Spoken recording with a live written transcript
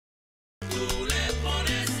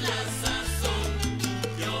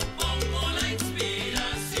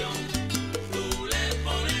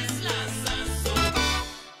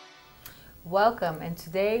Welcome, and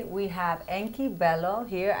today we have Enki Bello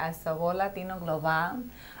here at Sabor Latino Global.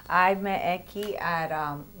 I met Enki at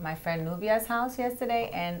my friend Nubia's house yesterday,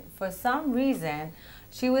 and for some reason,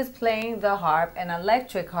 she was playing the harp, an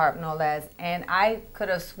electric harp no less, and I could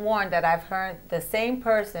have sworn that I've heard the same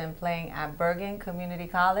person playing at Bergen Community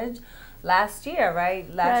College last year,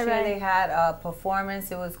 right? Last year they had a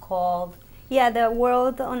performance, it was called... Yeah, the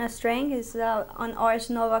World on a String is an Ars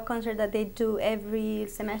Nova concert that they do every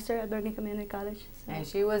semester at Bergen Community College. So. And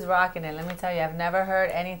she was rocking it. Let me tell you, I've never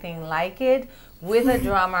heard anything like it with a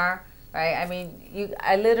drummer, right? I mean,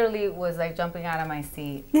 I literally was like jumping out of my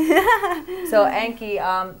seat. So Enki,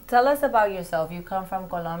 tell us about yourself. You come from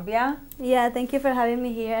Colombia? Yeah, thank you for having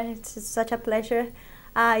me here. It's such a pleasure.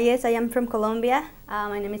 Yes, I am from Colombia.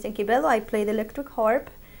 My name is Enki Bello. I play the electric harp.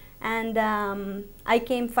 And I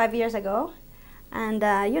came 5 years ago. And,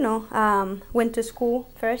 went to school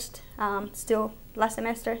first, still last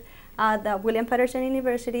semester, at the William Patterson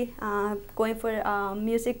University, going for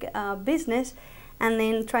music business, and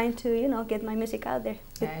then trying to, get my music out there.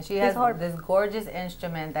 Yeah, and she has this gorgeous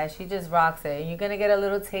instrument that she just rocks it. And you're going to get a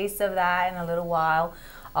little taste of that in a little while.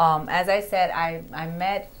 As I said, I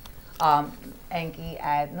met Enki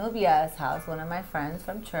at Nubia's house, one of my friends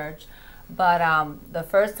from church. But the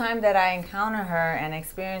first time that I encountered her and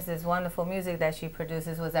experienced this wonderful music that she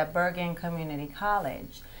produces was at Bergen Community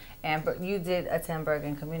College. And you did attend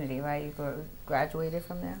Bergen Community, right? You graduated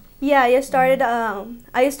from there? Yeah, I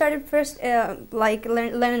started first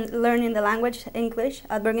learning the language English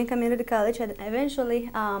at Bergen Community College, and eventually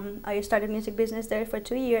I started music business there for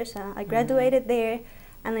 2 years. I graduated there.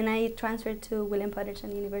 And then I transferred to William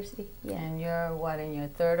Patterson University. Yeah. And you're what, in your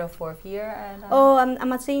third or fourth year? At, oh,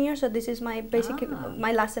 I'm a senior, so this is my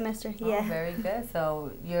my last semester. Oh, yeah. Very good.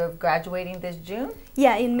 So you're graduating this June?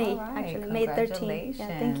 Yeah, in May, right. actually, May 13th.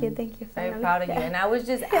 Yeah, thank you. Very proud of you. And I was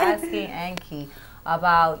just asking Enki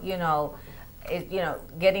about,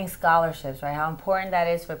 getting scholarships, right? How important that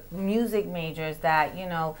is for music majors that,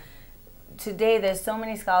 today there's so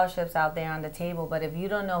many scholarships out there on the table, but if you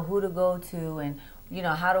don't know who to go to and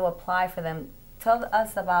how to apply for them. Tell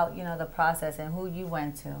us about, the process and who you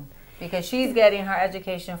went to. Because she's getting her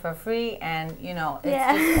education for free and, it's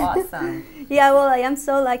just awesome. Yeah, well, I am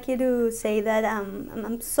so lucky to say that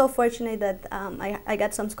I'm so fortunate that I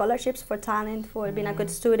got some scholarships for talent, for being a good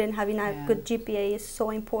student, having a good GPA is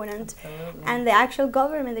so important. Absolutely. And the actual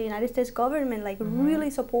government, the United States government, really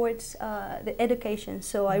supports the education.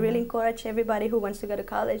 So I really encourage everybody who wants to go to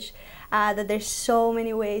college that there's so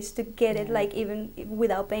many ways to get it, even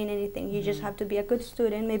without paying anything. You just have to be a good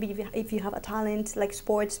student. Maybe if you have a talent, like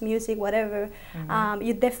sports, music, whatever,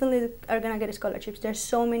 you definitely are gonna get scholarships. There's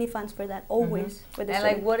so many funds for that, always. For the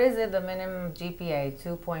and what is it, the minimum GPA?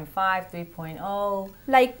 2.5, 3.0?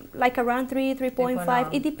 Like around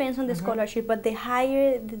 3.5. It depends on the scholarship, but the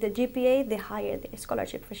higher the GPA, the higher the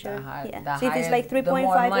scholarship for sure. So if it's like 3.5 the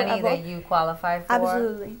more money or above, that you qualify for.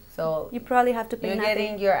 Absolutely. So you probably have to pay nothing. You're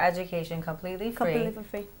getting your education completely free. Completely for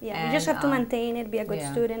free. Yeah. You just have to maintain it, be a good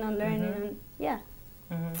student, and learning.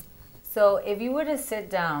 And, So if you were to sit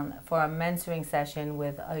down for a mentoring session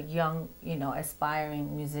with a young,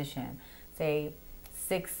 aspiring musician, say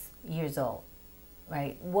 6 years old,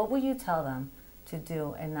 right? What would you tell them to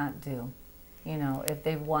do and not do? If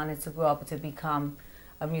they wanted to grow up to become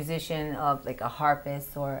a musician of like a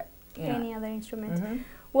harpist or any other instrument.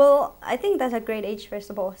 Well, I think that's a great age, first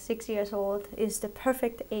of all. 6 years old is the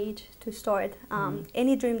perfect age to start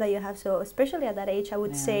any dream that you have. So especially at that age, I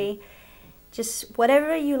would say just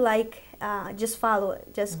whatever you like, just follow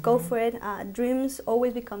it. Just go for it. Dreams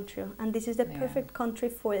always become true. And this is the perfect country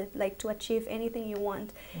for it, to achieve anything you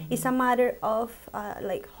want. It's a matter of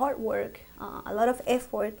hard work, a lot of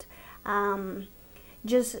effort.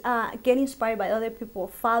 Just get inspired by other people.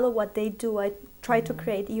 Follow what they do. I try to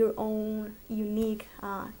create your own unique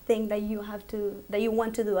thing that you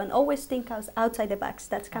want to do, and always think outside the box.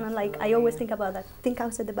 That's kind of like I always think about that. Think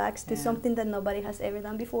outside the box. Do something that nobody has ever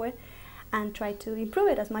done before, and try to improve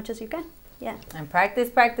it as much as you can. Yeah. And practice,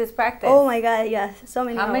 practice, practice. Oh my God, yeah, so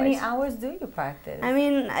many hours. How many hours do you practice? I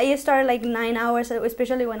mean, I started 9 hours,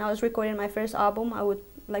 especially when I was recording my first album. I would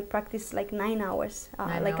practice 9 hours,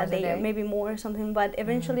 a day, or maybe more or something. But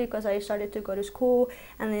eventually, because I started to go to school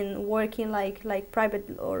and then working like private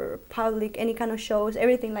or public, any kind of shows,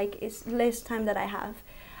 everything, it's less time that I have.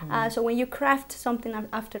 So when you craft something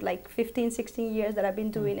after 15, 16 years that I've been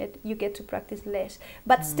doing it, you get to practice less.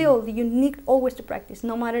 But still, you need always to practice,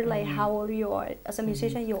 no matter how old you are. As a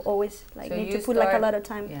musician, you always need to put a lot of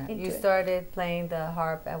time into it. You started playing the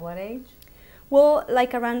harp at what age? Well,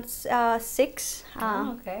 around 6.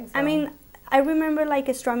 Okay. So I mean, I remember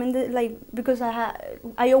like strumming because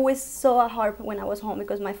I always saw a harp when I was home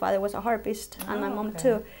because my father was a harpist and my mom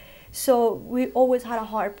too. So we always had a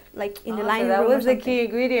harp like in the living room. That was the key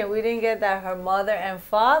ingredient. We didn't get that her mother and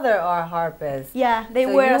father are harpists. Yeah, they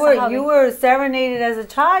were. You were serenaded as a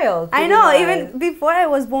child. I know. Even before I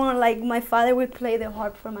was born, like my father would play the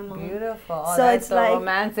harp for my mom. Beautiful. Oh, so that's it's so like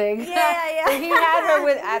romantic. Yeah. So he had her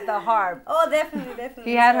at the harp. Oh, definitely.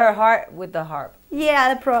 He had her heart with the harp.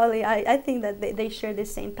 Yeah, probably. I think that they share the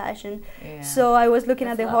same passion. Yeah. So I was looking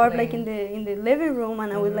That's at the harp like in the living room,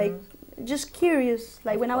 and I was like just curious.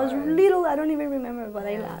 Like when I was little, I don't even remember, but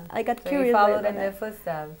I got curious. You followed in their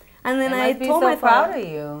footsteps. And then I told my father. Proud of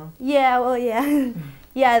you. Yeah, well, yeah,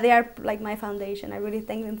 yeah. They are like my foundation. I really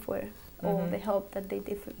thank them for all the help that they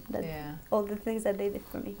did for all the things that they did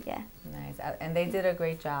for me. Yeah. Nice, and they did a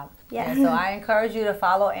great job. Yeah. So I encourage you to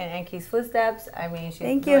follow in Enki's footsteps. I mean,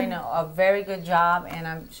 she's doing a very good job, and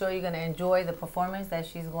I'm sure you're going to enjoy the performance that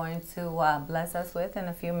she's going to bless us with in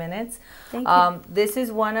a few minutes. Thank you. This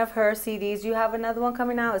is one of her CDs. You have another one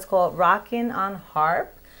coming out. It's called Rockin' on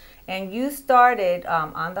Harp. And you started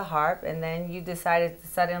on the harp, and then you decided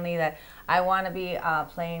suddenly that I want to be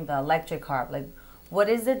playing the electric harp. Like, what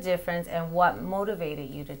is the difference, and what motivated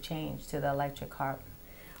you to change to the electric harp?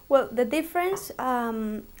 Well, the difference,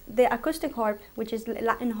 the acoustic harp, which is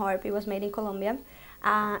Latin harp, it was made in Colombia.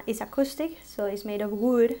 It's acoustic, so it's made of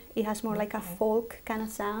wood. It has more like a folk kind of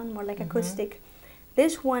sound, more like acoustic.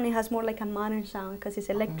 This one, it has more like a modern sound because it's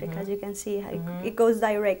electric, as you can see. It goes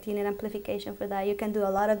direct. You need amplification for that. You can do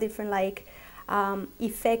a lot of different like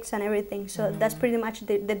effects and everything. So that's pretty much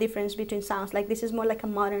the difference between sounds. Like this is more like a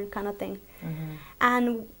modern kind of thing.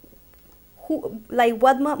 And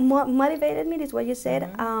what motivated me is what you said.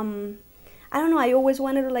 I don't know. I always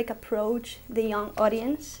wanted to like approach the young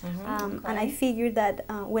audience, and I figured that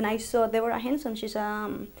when I saw Deborah Henson, she's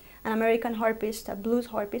an American harpist, a blues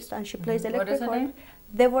harpist, and she plays the electric harp. What is her name?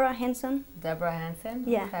 Deborah Henson. Deborah Henson?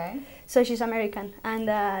 Yeah. Okay. So she's American. And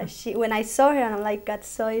when I saw her, and I'm like, got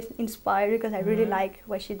so inspired because I really like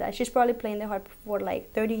what she does. She's probably playing the harp for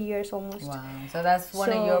like 30 years almost. Wow. So that's one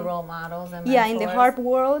of your role models and mentors? Yeah, in the harp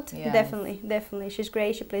world, definitely. She's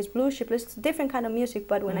great. She plays blues. She plays different kind of music.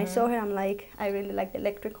 But when I saw her, I'm like, I really like the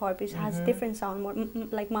electric harp. It has different sound, more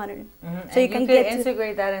like modern. So you can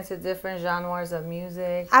integrate that into different genres of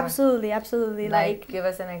music? Absolutely. Like, give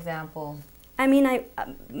us an example. I mean,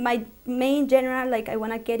 my main genre, like I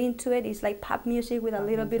want to get into it, is like pop music with a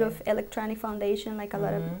little bit of electronic foundation, like a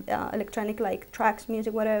lot of electronic like tracks,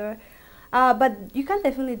 music, whatever. But you can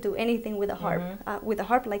definitely do anything with a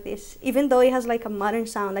harp, like this. Even though it has like a modern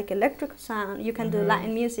sound, like electric sound, you can do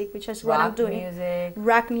Latin music, which is what I'm doing.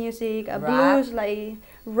 Rock music, blues, like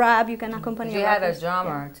rap. You can accompany. You had a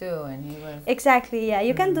drummer too, and he was exactly. Yeah,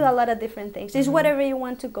 you can do a lot of different things. It's whatever you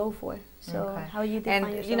want to go for. So how you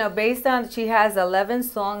define yourself. You know, based on, she has 11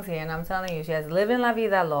 songs here, and I'm telling you, she has Living La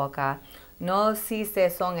Vida Loca, No Si Se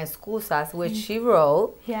Son Excusas, which she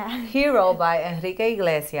wrote, Hero by Enrique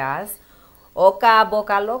Iglesias, Oca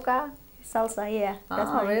Boca Loca. Salsa, yeah.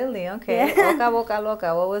 That's really? Okay. Yeah. Oca Boca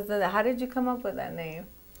Loca. What was how did you come up with that name?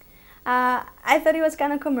 I thought it was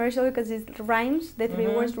kind of commercial because it rhymes, the three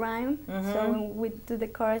words rhyme. So when we do the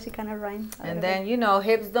chorus, it kind of rhymes. And then, you know,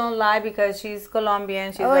 hips don't lie because she's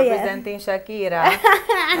Colombian. She's representing Shakira.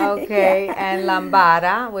 Okay. And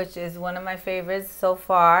Lambada, which is one of my favorites so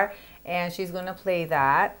far. And she's going to play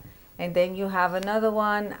that. And then you have another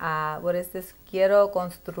one. What is this? Quiero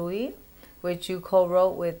Construir, which you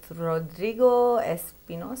co-wrote with Rodrigo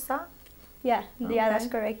Espinosa. Yeah, that's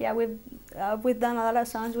correct. Yeah, we've done a lot of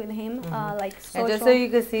songs with him, like social. And just so you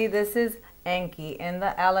can see, this is Enki in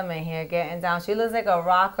the element here, getting down. She looks like a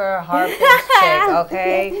rocker, harpist chick.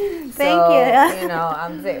 Okay. Thank you. You know,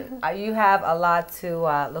 I'm saying you have a lot to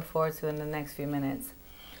look forward to in the next few minutes.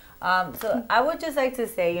 So I would just like to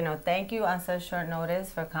say, you know, thank you on such short notice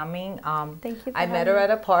for coming. Thank you. I met her at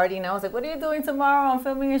a party, and I was like, "What are you doing tomorrow? I'm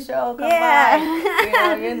filming a show. Come by." You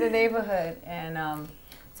know, you're in the neighborhood, and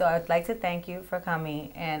so I'd like to thank you for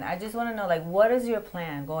coming. And I just want to know, like, what is your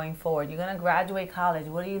plan going forward? You're gonna graduate college.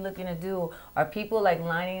 What are you looking to do? Are people like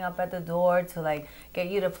lining up at the door to like get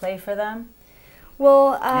you to play for them?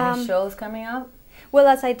 Well, any shows coming up? Well,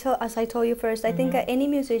 as I told you first, I think any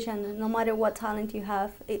musician, no matter what talent you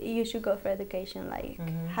have, you should go for education. Like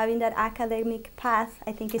having that academic path,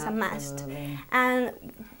 I think is a must. And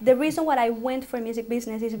the reason why I went for music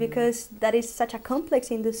business is because that is such a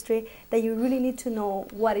complex industry that you really need to know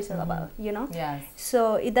what it's all about, you know? Yes.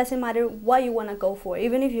 So it doesn't matter what you want to go for.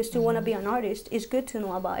 Even if you still want to be an artist, it's good to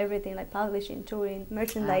know about everything like publishing, touring,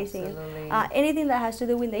 merchandising, anything that has to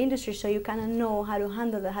do with the industry, so you kind of know how to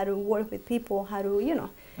handle it, how to work with people, how to to, you know,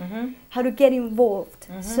 how to get involved.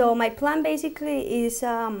 So my plan basically is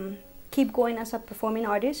keep going as a performing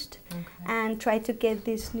artist and try to get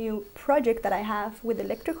this new project that I have with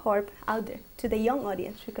electric harp out there to the young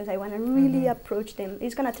audience, because I want to really approach them.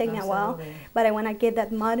 It's going to take me a while, but I want to get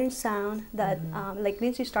that modern sound that like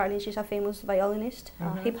Lindsay Starling, she's a famous violinist,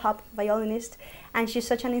 hip hop violinist, and she's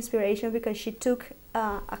such an inspiration because she took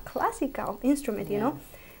a classical instrument, you know,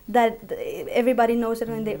 that everybody knows it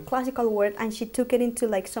in the classical world, and she took it into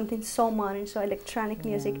like something so modern, so electronic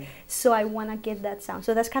music. So I want to get that sound.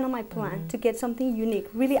 So that's kind of my plan, to get something unique,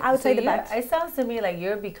 really outside the box. It sounds to me like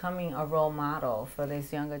you're becoming a role model for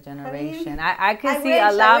this younger generation. I can see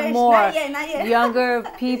a lot more not yet. younger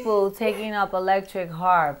people taking up electric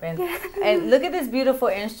harp. And look at this beautiful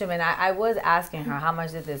instrument. I was asking her how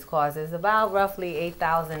much did this cost. It's about roughly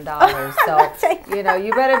 $8,000. So, you know,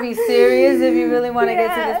 you better be serious if you really want to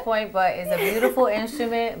get to this point, but it's a beautiful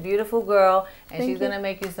instrument, beautiful girl, and she's going to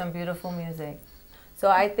make you some beautiful music. So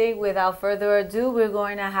I think without further ado, we're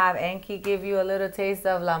going to have Enki give you a little taste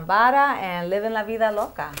of Lambada and Living La Vida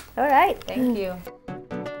Loca. All right. Thank you.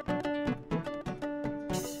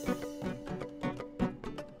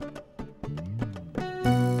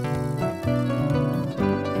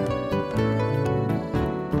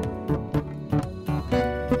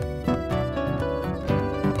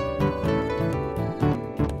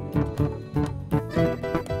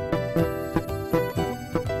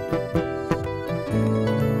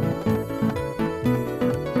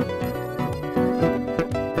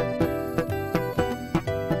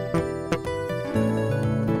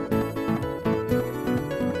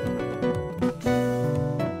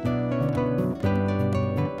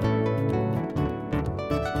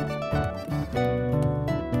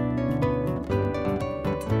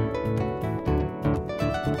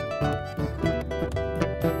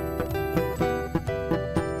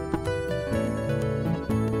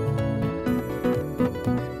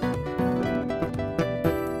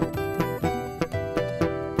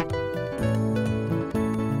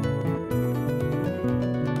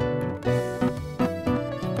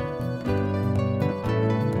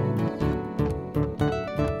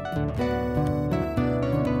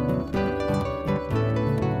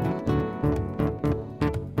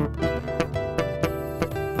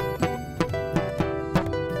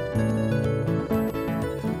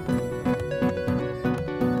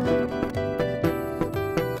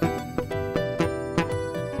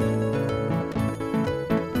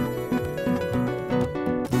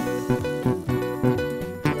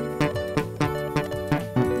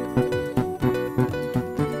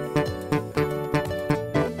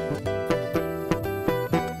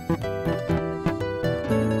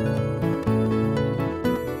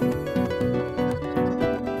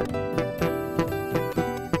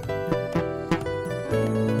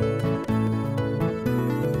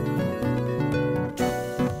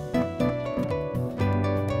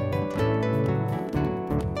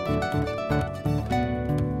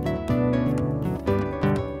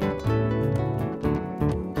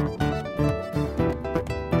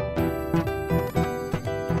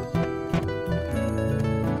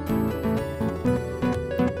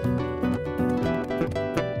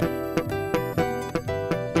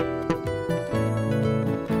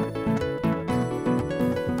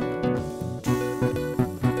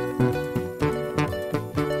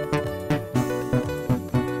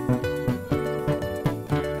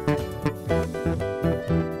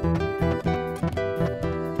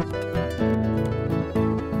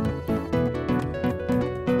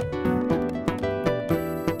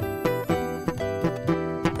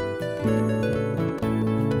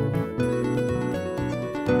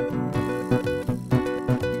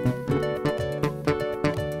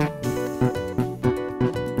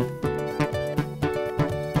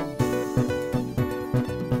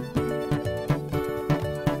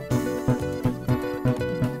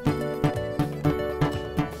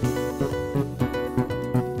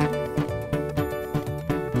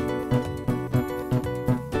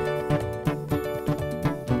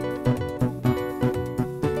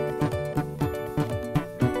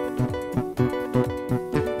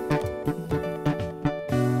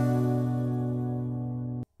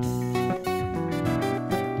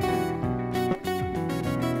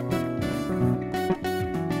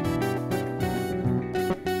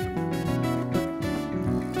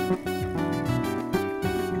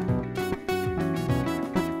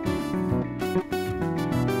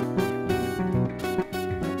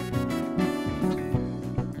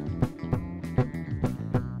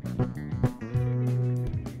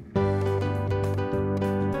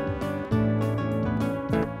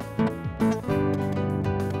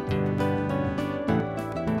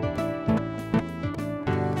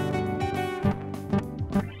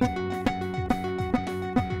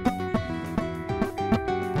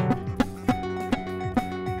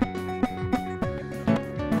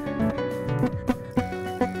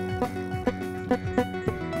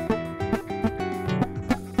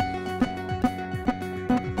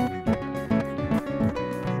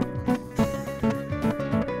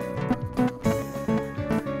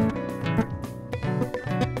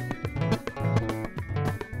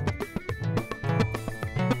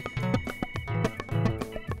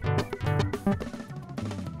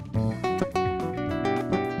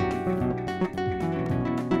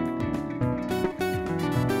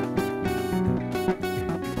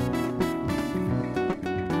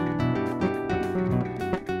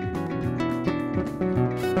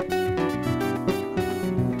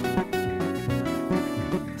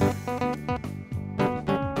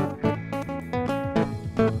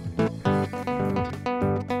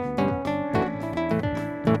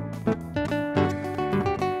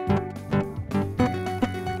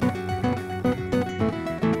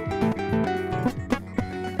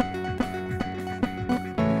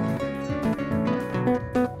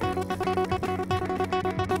 you.